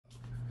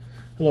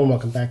Hello and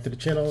welcome back to the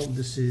channel.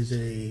 This is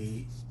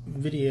a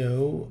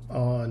video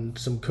on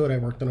some code I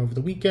worked on over the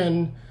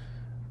weekend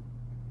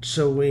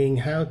showing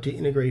how to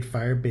integrate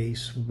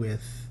Firebase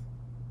with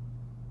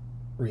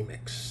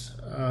Remix.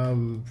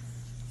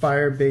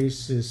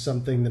 Firebase is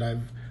something that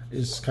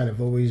is kind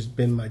of always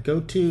been my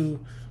go-to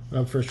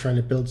when I'm first trying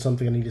to build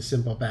something. I need a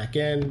simple back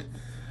end.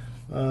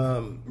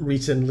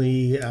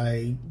 Recently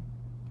I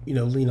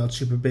lean on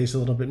Superbase a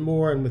little bit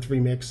more, and with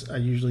Remix I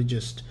usually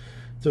just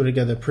throw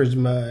together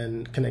Prisma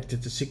and connect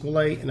it to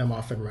SQLite and I'm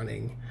off and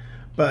running.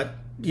 But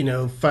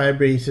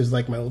Firebase is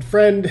like my old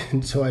friend,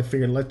 and so I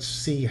figured let's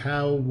see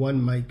how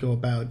one might go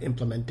about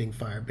implementing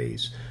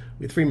Firebase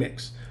with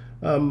Remix.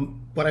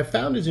 What I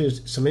found is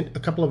there's a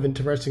couple of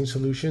interesting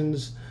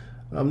solutions.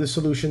 The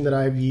solution that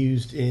I've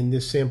used in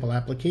this sample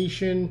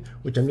application,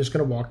 which I'm just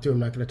going to walk through, I'm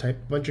not going to type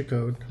a bunch of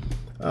code,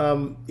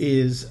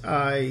 is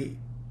I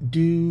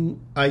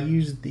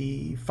use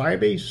the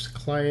Firebase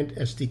client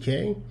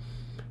SDK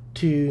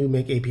to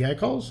make API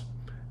calls,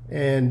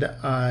 and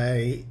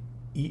I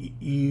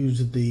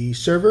use the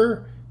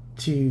server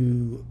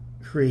to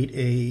create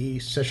a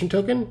session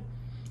token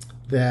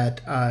that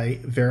I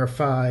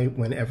verify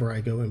whenever I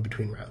go in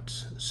between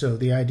routes. So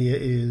the idea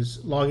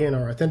is log in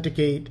or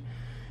authenticate,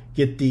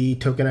 get the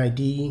token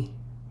ID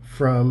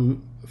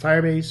from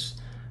Firebase,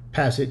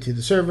 pass it to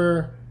the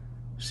server,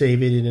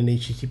 save it in an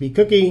HTTP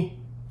cookie,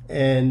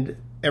 and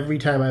every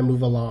time I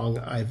move along,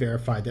 I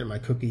verify that my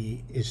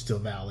cookie is still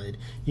valid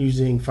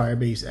using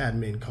Firebase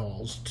admin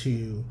calls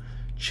to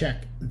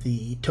check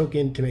the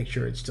token to make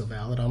sure it's still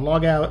valid. On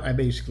logout, I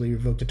basically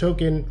revoke the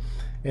token,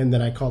 and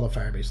then I call the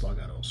Firebase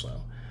logout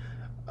also.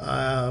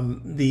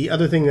 The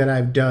other thing that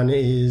I've done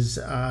is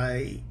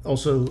I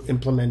also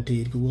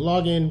implemented Google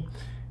Login.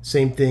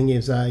 Same thing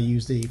is I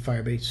use the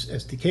Firebase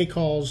SDK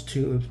calls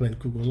to implement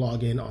Google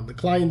Login on the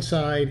client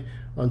side.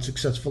 On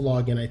successful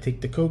login, I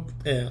take the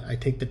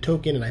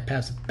token and I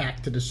pass it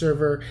back to the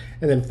server,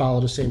 and then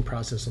follow the same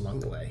process along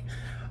the way.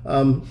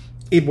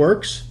 It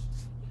works.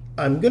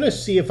 I'm going to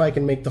see if I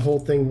can make the whole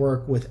thing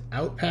work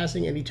without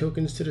passing any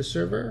tokens to the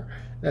server.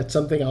 That's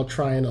something I'll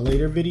try in a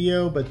later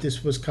video, but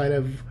this was kind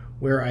of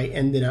where I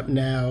ended up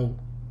now,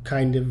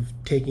 kind of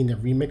taking the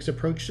Remix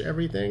approach to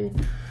everything.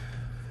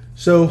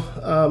 So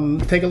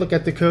take a look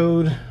at the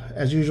code.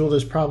 As usual,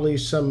 there's probably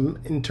some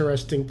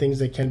interesting things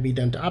that can be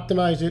done to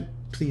optimize it.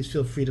 Please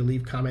feel free to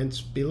leave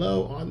comments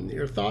below on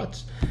your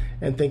thoughts,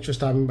 and thanks for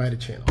stopping by the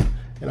channel.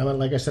 And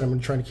like I said, I'm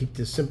going to try to keep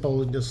this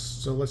simple.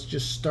 So let's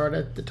just start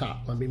at the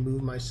top. Let me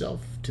move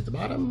myself to the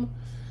bottom.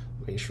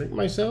 Let me shrink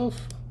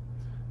myself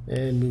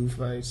and move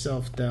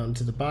myself down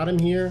to the bottom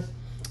here.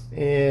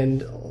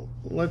 And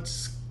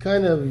let's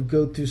kind of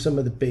go through some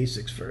of the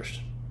basics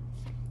first.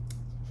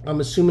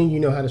 I'm assuming you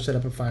know how to set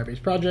up a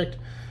Firebase project.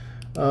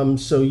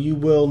 So you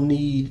will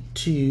need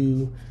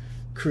to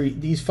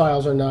create, these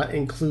files are not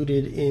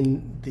included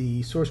in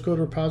the source code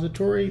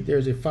repository.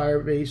 There's a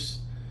Firebase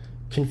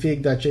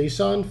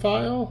config.json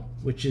file,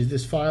 which is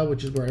this file,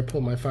 which is where I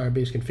pull my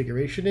Firebase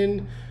configuration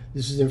in.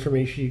 This is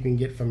information you can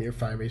get from your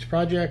Firebase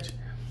project.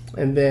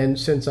 And then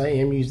since I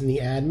am using the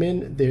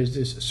admin, there's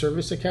this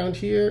service account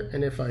here.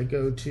 And if I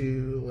go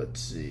to,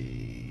 let's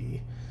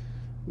see,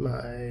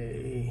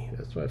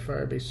 that's my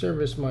Firebase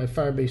service, my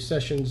Firebase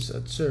sessions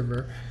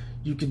server,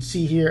 you can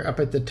see here up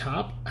at the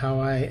top how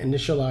I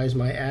initialize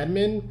my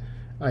admin.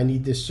 I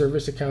need this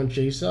service account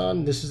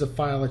JSON. This is a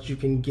file that you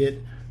can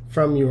get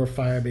from your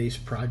Firebase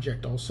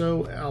project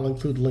also. I'll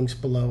include links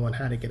below on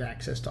how to get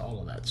access to all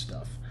of that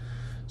stuff.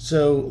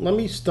 So let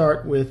me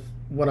start with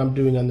what I'm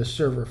doing on the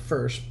server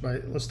first.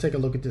 Let's take a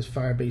look at this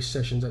Firebase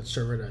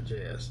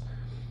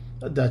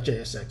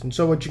sessions.server.jsx. And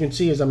so what you can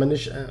see is I'm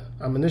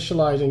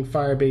initializing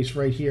Firebase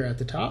right here at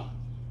the top.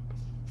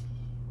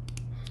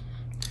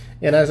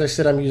 And as I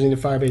said, I'm using the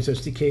Firebase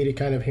SDK to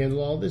kind of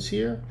handle all this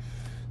here.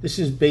 This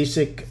is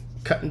basic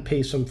cut and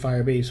paste from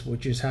Firebase,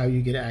 which is how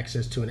you get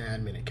access to an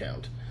admin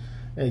account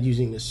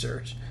using this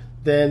search.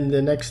 Then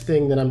the next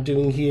thing that I'm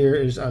doing here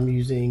is I'm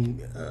using,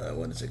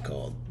 what is it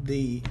called?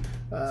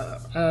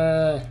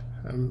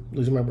 I'm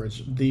losing my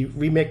words. The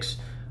Remix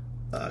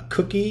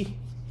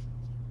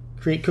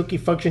create cookie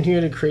function here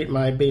to create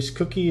my base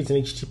cookie. It's an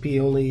HTTP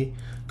only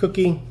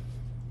cookie.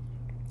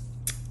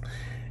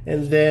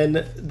 And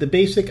then the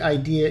basic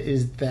idea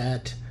is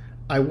that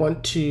I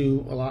want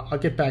to, well, I'll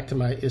get back to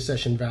my is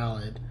session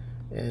valid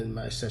and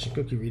my session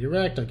cookie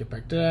redirect. I'll get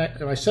back to that.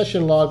 And my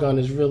session logon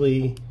is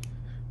really,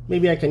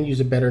 maybe I can use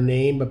a better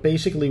name, but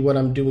basically what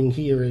I'm doing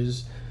here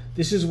is,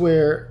 this is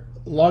where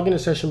log in a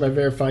session by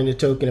verifying the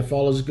token. If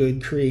all is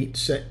good, create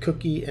set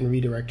cookie and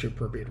redirect your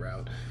appropriate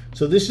route.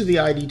 So this is the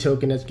ID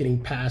token that's getting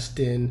passed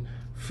in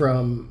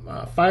from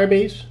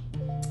Firebase.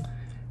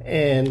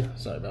 And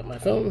sorry about my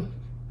phone.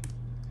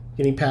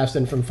 Getting passed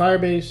in from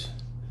Firebase.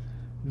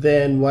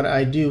 Then what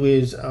I do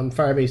is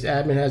Firebase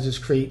admin has this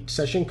create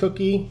session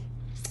cookie,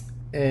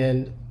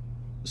 and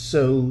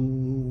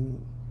so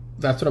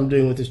that's what I'm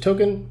doing with this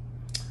token.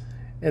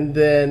 And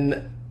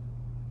then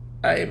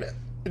I'm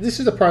this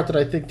is the part that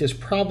I think there's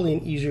probably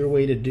an easier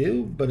way to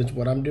do, but it's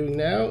what I'm doing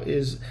now,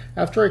 is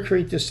after I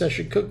create this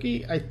session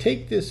cookie, I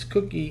take this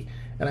cookie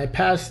and I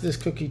pass this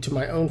cookie to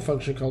my own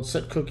function called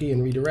setCookie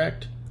and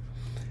redirect.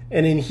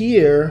 And in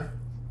here,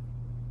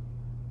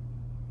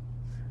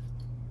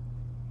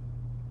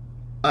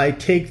 I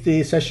take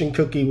the session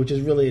cookie, which is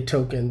really a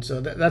token.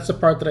 So that's the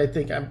part that I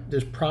think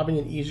there's probably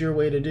an easier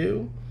way to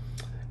do.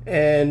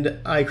 And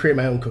I create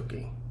my own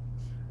cookie.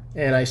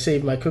 And I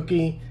save my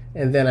cookie,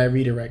 and then I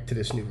redirect to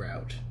this new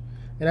route.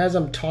 And as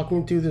I'm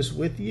talking through this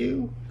with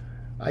you,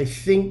 I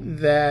think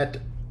that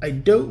I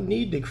don't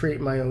need to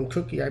create my own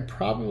cookie. I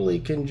probably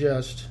can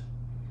just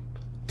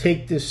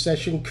take this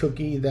session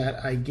cookie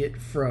that I get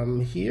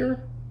from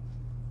here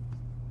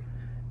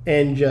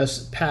and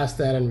just pass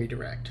that and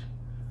redirect.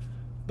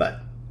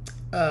 But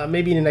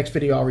maybe in the next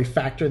video I'll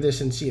refactor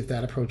this and see if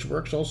that approach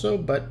works also,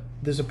 but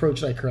this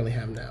approach that I currently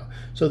have now.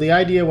 So the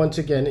idea, once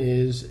again,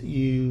 is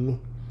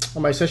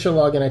on my session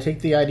login, I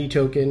take the ID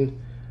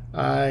token,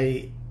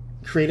 I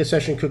create a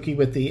session cookie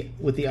with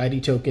the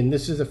ID token.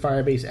 This is a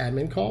Firebase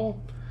admin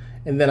call.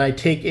 And then I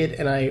take it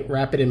and I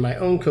wrap it in my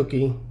own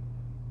cookie.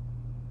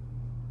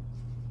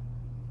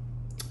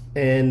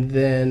 And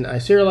then I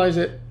serialize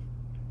it,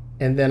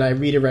 and then I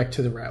redirect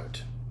to the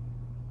route.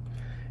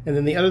 And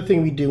then the other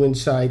thing we do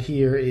inside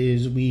here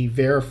is we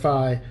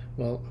verify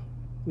that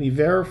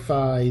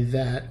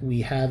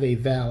we have a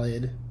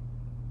valid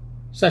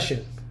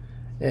session.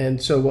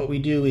 And so what we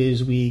do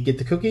is we get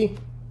the cookie.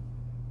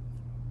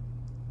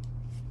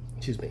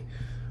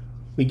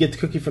 We get the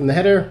cookie from the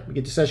header, we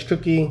get the session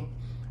cookie,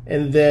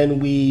 and then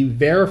we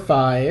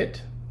verify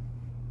it.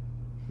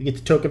 We get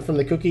the token from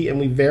the cookie and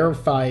we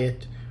verify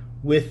it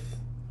with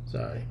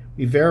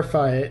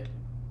Firebase.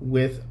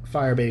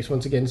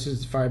 Once again, this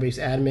is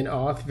Firebase admin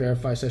auth,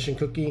 verify session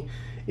cookie.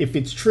 If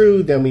it's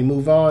true, then we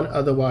move on.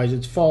 Otherwise,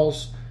 it's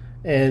false,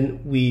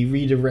 and we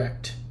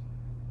redirect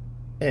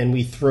and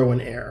we throw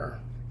an error.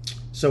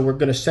 So we're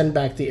going to send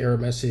back the error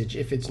message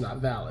if it's not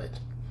valid.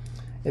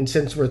 And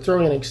since we're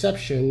throwing an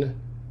exception,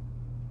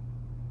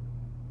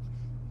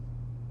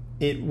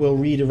 it will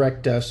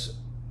redirect us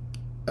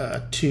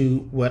to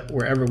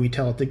wherever we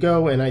tell it to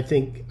go. And I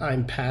think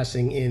I'm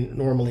passing in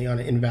normally on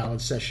an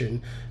invalid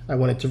session. I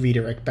want it to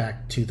redirect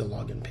back to the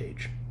login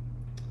page.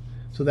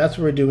 So that's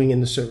what we're doing in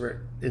the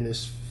server, in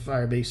this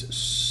Firebase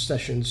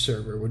session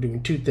server. We're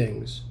doing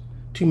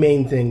two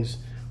main things.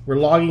 We're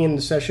logging in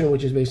the session,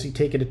 which is basically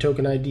taking a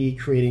token ID,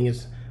 creating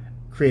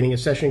a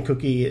session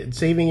cookie and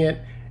saving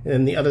it. And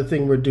then the other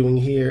thing we're doing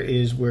here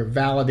is we're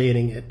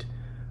validating it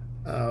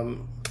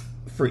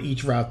for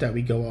each route that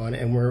we go on.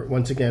 And we're,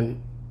 once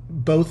again,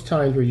 both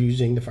times we're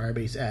using the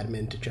Firebase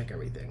admin to check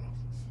everything.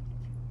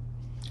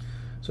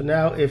 So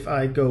now if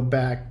I go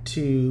back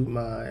to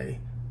my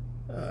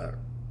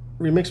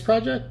remix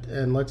project,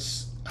 and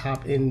let's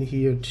hop in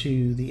here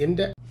to the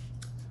index.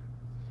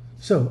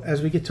 So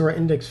as we get to our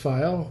index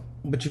file,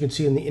 but you can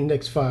see in the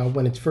index file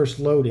when it's first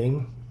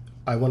loading,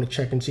 I want to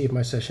check and see if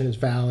my session is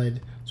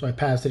valid. So I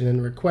pass it in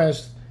a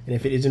request, and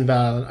if it isn't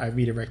valid, I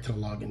redirect to the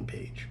login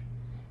page.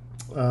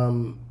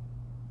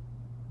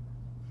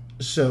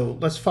 So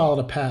let's follow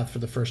the path for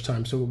the first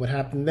time. So what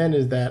happened then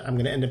is that I'm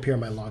going to end up here on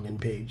my login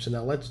page. So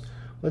now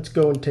let's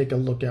go and take a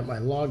look at my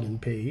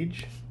login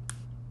page.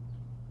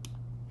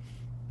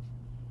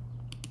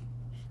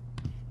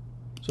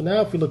 So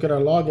now if we look at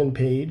our login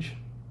page,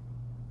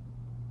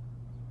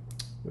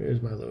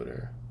 where's my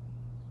loader?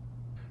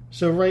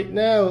 So right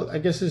now, I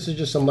guess this is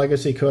just some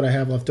legacy code I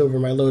have left over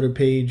my loader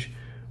page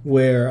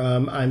where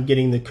I'm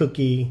getting the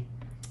cookie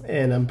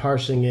and I'm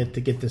parsing it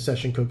to get the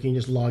session cookie and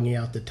just logging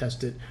out to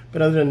test it.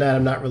 But other than that,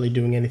 I'm not really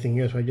doing anything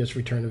here, so I just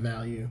return a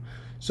value.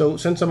 So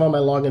since I'm on my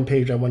login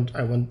page, I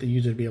want the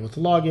user to be able to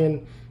log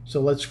in.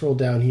 So let's scroll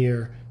down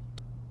here.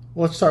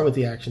 Let's start with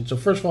the action. So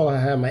first of all, I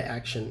have my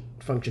action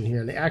function here,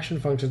 and the action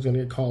function is going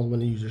to get called when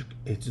the user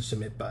hits the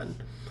submit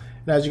button.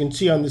 And as you can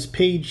see on this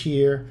page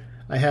here,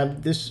 I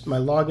have my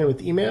login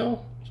with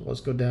email. So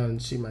let's go down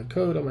and see my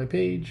code on my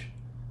page.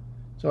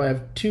 So I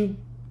have two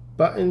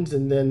buttons,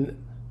 and then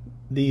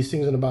these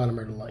things on the bottom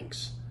are the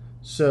links.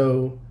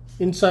 So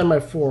inside my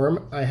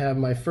form, I have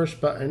my first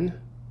button,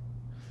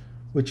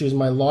 which is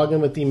my login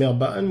with email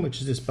button,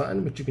 which is this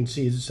button, which you can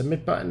see is a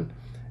submit button.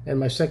 And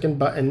my second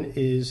button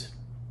is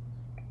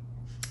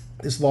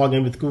this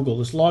login with Google.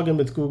 This login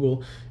with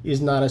Google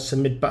is not a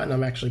submit button.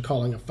 I'm actually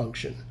calling a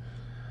function.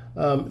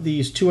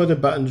 These two other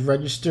buttons,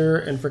 register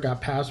and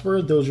forgot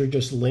password, those are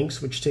just links,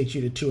 which takes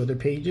you to two other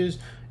pages,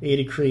 a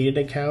to create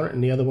an account,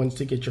 and the other one's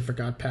to get your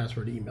forgot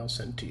password email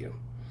sent to you.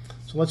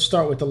 So let's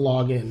start with the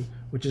login,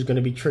 which is going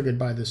to be triggered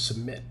by the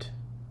submit.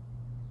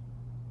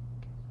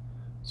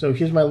 So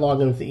here's my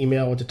login with the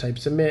email with the type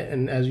submit,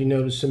 and as you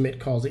notice, submit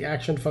calls the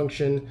action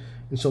function.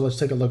 And so let's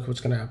take a look at what's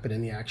going to happen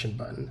in the action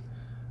button.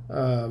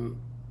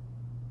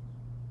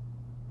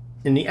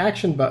 In the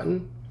action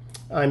button,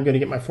 I'm going to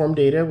get my form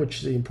data,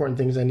 which the important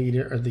things I need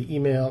are the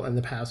email and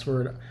the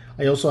password.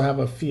 I also have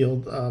a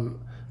field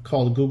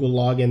called Google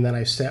Login that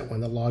I set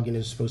when the login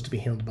is supposed to be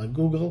handled by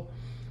Google.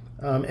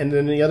 And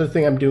then the other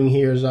thing I'm doing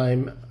here is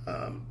I'm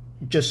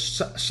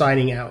just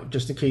signing out,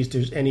 just in case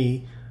there's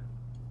any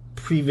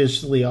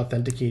previously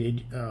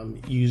authenticated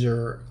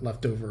user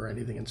left over or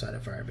anything inside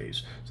of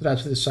Firebase. So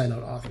that's what the sign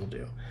out auth will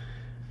do.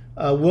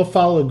 We'll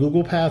follow a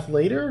Google path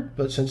later,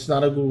 but since it's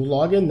not a Google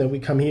login, then we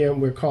come here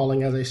and we're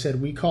calling, as I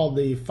said, we call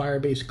the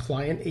Firebase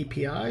client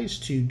APIs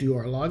to do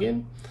our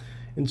login.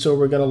 And so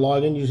we're going to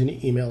log in using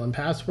the email and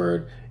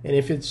password. And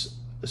if it's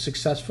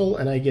successful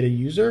and I get a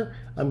user,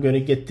 I'm going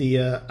to get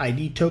the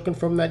ID token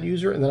from that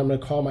user, and then I'm going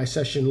to call my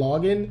session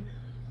login.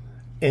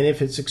 And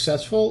if it's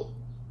successful,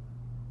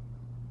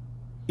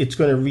 it's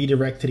going to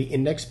redirect to the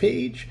index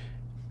page.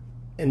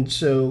 And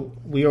so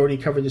we already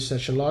covered the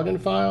session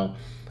login file.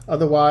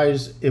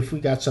 Otherwise, if we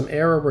got some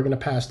error, we're going to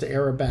pass the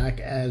error back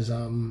as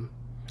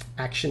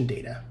action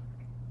data.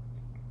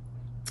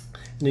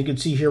 And you can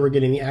see here we're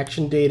getting the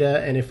action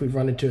data, and if we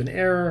run into an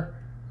error,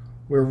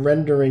 we're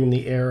rendering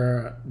the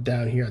error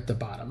down here at the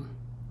bottom.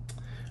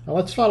 Now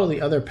let's follow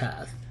the other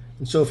path.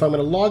 And so if I'm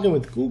going to log in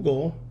with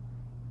Google,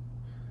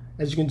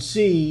 as you can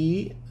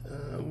see,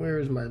 where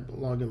is my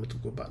login with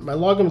Google button? My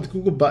login with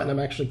Google button, I'm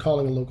actually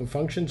calling a local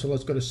function. So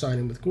let's go to sign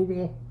in with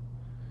Google.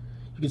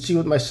 You can see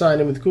with my sign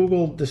in with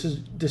Google, this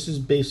is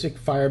basic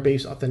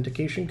Firebase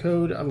authentication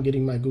code. I'm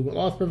getting my Google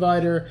Auth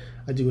provider.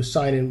 I do a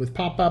sign in with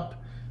pop-up,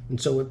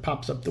 and so it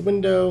pops up the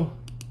window.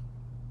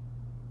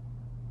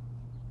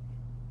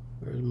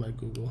 Where's my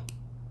Google?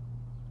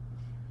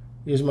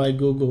 Here's my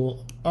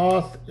Google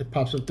Auth. It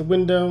pops up the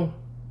window,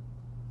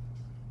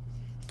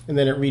 and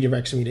then it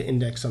redirects me to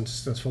index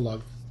unsuccessful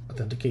log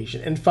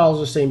authentication, and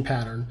follows the same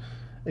pattern,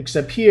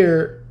 except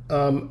here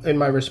in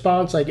my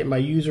response I get my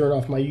user, and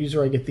off my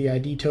user I get the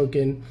ID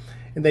token,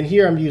 and then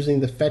here I'm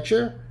using the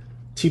fetcher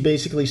to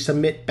basically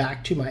submit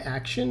back to my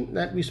action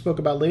that we spoke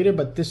about later.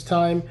 But this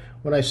time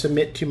when I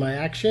submit to my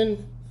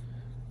action,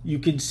 you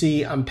can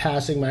see I'm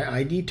passing my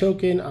ID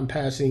token, I'm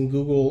passing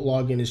Google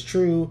login is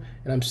true,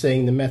 and I'm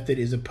saying the method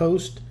is a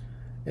post.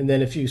 And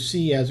then if you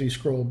see, as we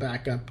scroll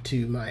back up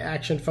to my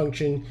action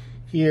function,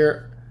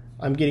 here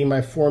I'm getting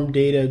my form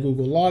data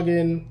Google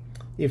login.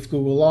 If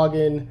Google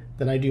login,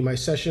 then I do my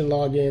session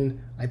login.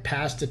 I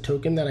pass the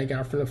token that I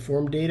got from the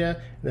form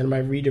data, and then my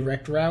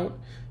redirect route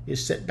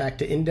is set back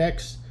to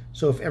index.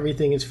 So if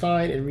everything is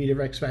fine, it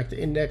redirects back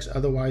to index.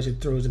 Otherwise,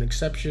 it throws an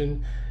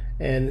exception,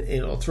 and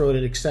it'll throw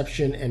an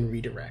exception and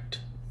redirect.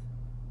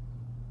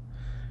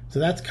 So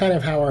that's kind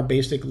of how our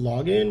basic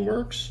login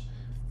works.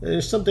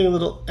 There's something a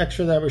little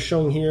extra that we're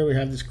showing here. We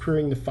have this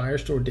querying the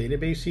Firestore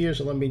database here.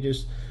 So let me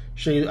just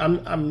show you.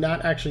 I'm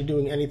not actually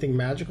doing anything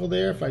magical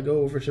there. If I go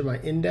over to my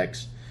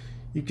index,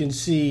 you can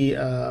see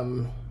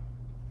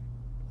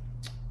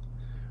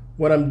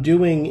what I'm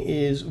doing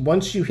is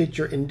once you hit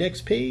your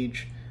index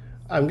page,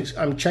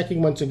 I'm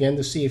checking once again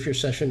to see if your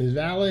session is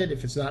valid.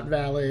 If it's not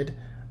valid,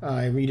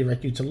 I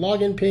redirect you to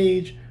login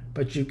page.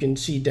 But you can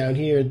see down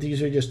here,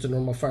 these are just the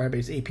normal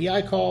Firebase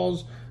API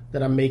calls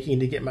that I'm making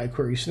to get my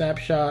query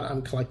snapshot.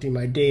 I'm collecting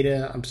my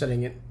data. I'm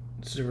setting it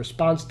to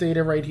response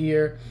data right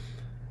here.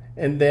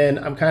 And then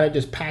I'm kind of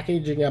just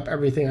packaging up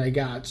everything I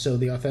got. So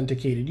the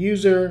authenticated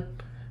user,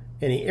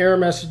 any error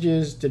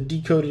messages, the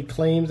decoded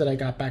claims that I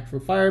got back from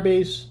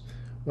Firebase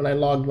when I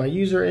logged my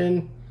user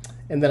in,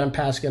 and then I'm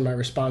passing in my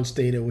response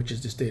data, which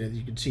is this data that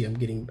you can see I'm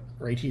getting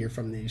right here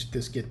from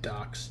this get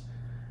docs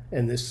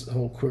and this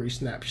whole query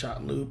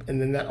snapshot loop.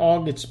 And then that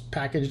all gets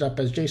packaged up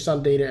as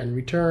JSON data and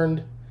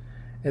returned.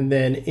 And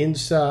then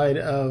inside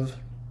of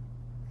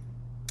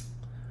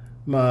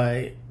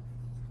my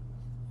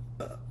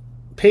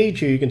page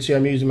here, you can see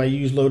I'm using my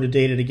use loaded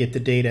data to get the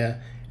data,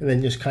 and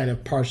then just kind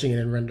of parsing it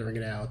and rendering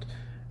it out.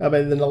 And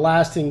then the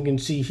last thing you can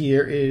see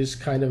here is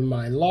kind of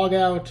my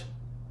logout.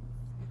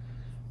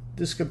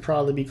 This could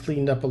probably be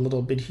cleaned up a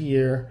little bit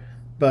here,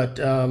 but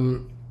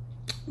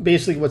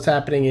basically what's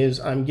happening is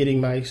I'm getting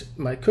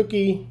my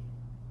cookie,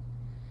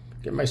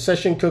 get my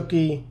session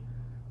cookie,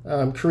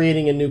 I'm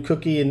creating a new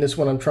cookie, and this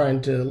one I'm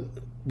trying to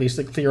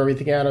basically clear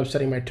everything out. I'm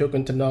setting my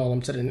token to null.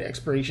 I'm setting the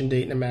expiration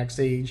date and the max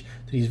age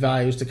to these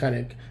values to kind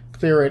of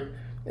clear it,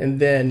 and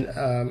then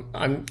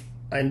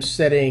I'm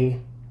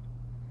setting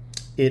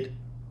it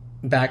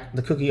back,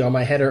 the cookie on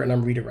my header, and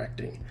I'm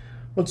redirecting.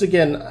 Once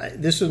again,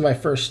 this was my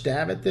first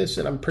stab at this,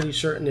 and I'm pretty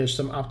certain there's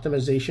some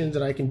optimizations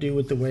that I can do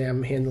with the way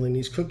I'm handling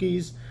these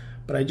cookies,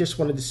 but I just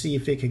wanted to see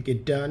if it could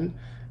get done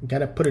and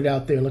kind of put it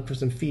out there and look for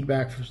some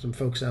feedback from some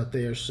folks out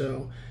there.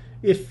 So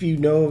if you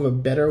know of a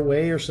better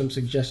way or some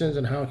suggestions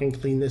on how I can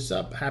clean this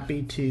up,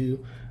 happy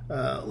to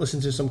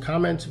listen to some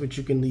comments, which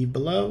you can leave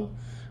below,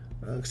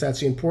 because that's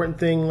the important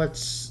thing.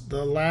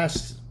 The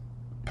last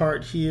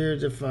part here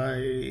is if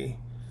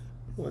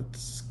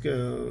let's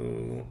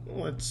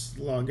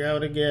log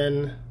out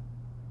again.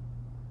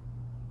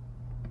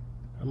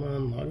 Come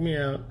on, log me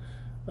out.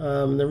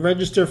 The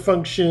register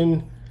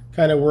function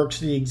kind of works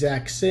the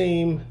exact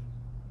same.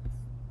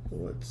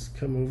 Let's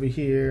come over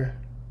here,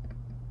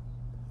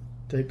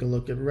 take a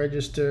look at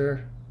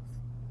register.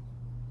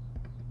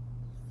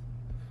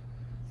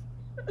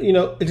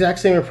 Exact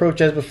same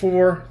approach as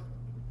before.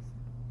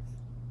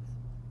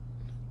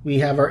 We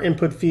have our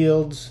input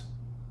fields.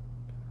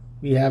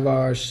 We have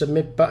our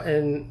submit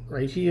button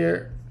right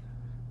here.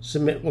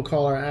 Submit will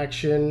call our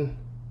action.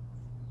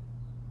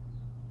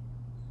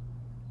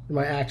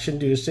 My action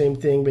do the same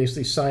thing,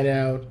 basically sign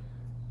out,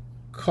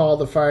 call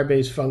the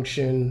Firebase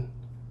function,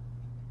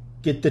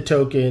 get the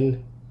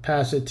token,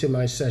 pass it to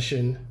my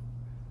session.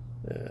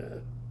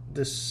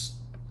 This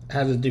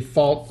has a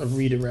default of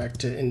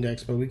redirect to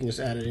index, but we can just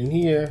add it in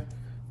here,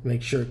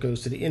 make sure it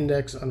goes to the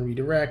index on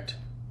redirect.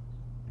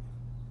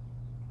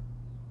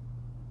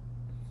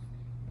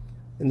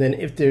 And then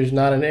if there's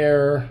not an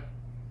error,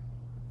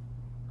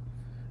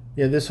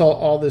 yeah,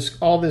 all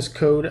this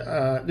code,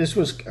 this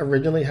was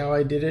originally how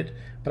I did it,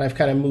 but I've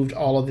kind of moved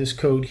all of this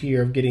code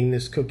here of getting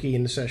this cookie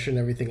in the session,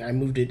 everything. I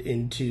moved it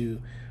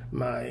into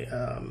my,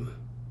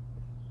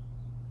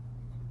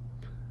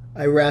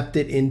 I wrapped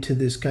it into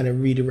this kind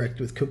of redirect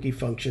with cookie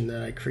function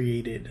that I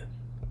created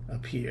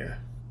up here.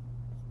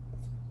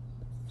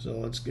 So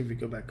let's if we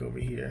go back over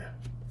here.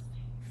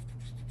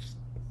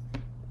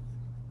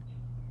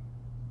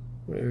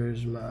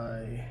 Where's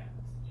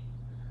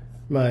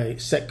my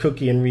set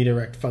cookie and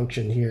redirect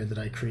function here that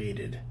I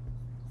created?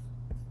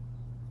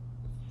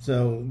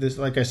 So this,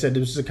 like I said,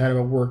 this is a kind of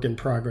a work in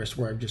progress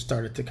where I've just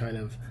started to kind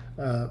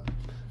of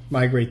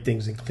migrate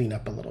things and clean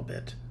up a little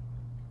bit.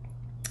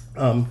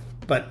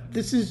 But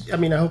this is, I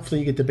mean,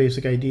 hopefully you get the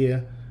basic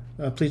idea.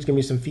 Please give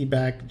me some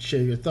feedback,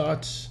 share your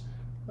thoughts.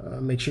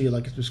 Make sure you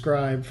like and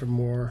subscribe for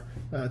more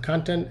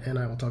content, and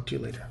I will talk to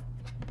you later.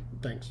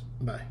 Thanks.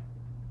 Bye.